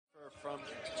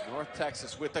North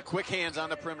Texas with the quick hands on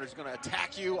the perimeter is going to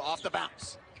attack you off the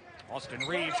bounce. Austin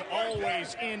Reaves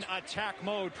always in attack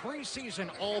mode. Preseason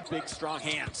all Big, strong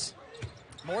hands.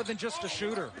 more than just a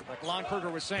shooter. Like Lon Kruger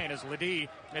was saying, as Ledee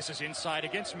misses inside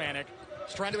against Manick.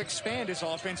 He's trying to expand his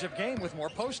offensive game with more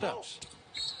post-ups.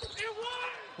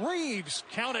 Reaves,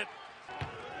 count it.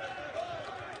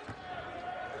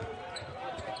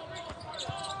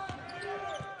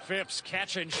 Phipps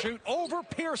catch and shoot over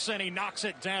Pearson. He knocks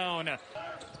it down.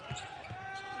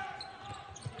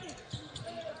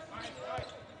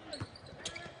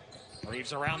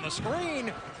 Reaves around the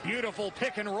screen. Beautiful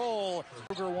pick and roll.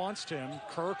 Kruger wants him,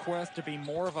 Kerqueth, to be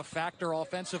more of a factor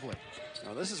offensively.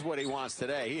 Now, this is what he wants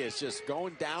today. He is just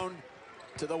going down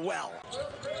to the well.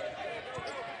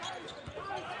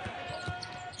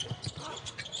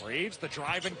 Reaves, the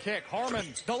drive and kick. Harmon,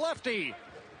 the lefty,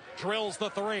 drills the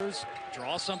three.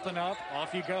 Draw something up,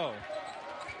 off you go.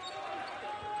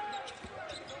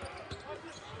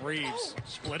 Reaves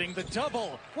splitting the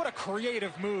double. What a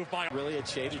creative move by... Really had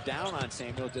shaded down on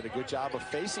Samuel. Did a good job of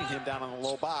facing him down on the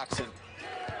low box and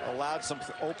allowed some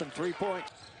open three-point.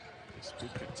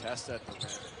 Good contest at the rim.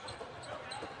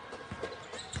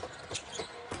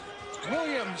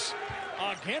 Williams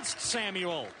against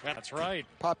Samuel. That's right.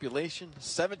 Population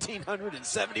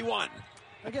 1,771.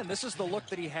 Again, this is the look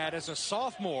that he had as a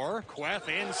sophomore. Queth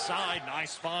inside.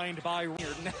 Nice find by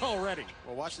Reader now ready.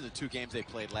 Well, watching the two games they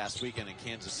played last weekend in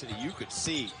Kansas City, you could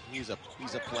see he's a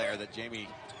player that Jamie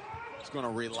is going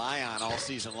to rely on all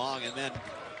season long. And then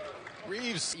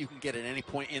Reaves, you can get at any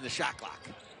point in the shot clock.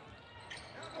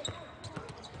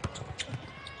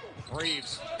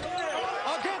 Reaves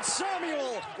against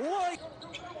Samuel. Right.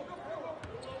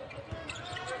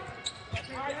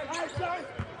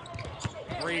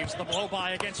 Reaves the blow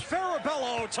by against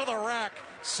Farabello to the rack.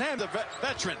 Sam, the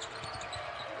veteran.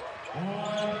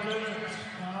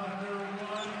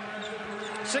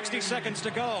 60 seconds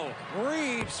to go.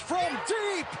 Reaves from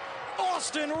deep.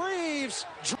 Austin Reaves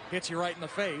hits you right in the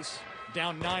face.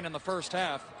 Down 9 in the first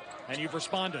half, and you've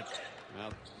responded.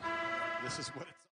 Well, this is what it's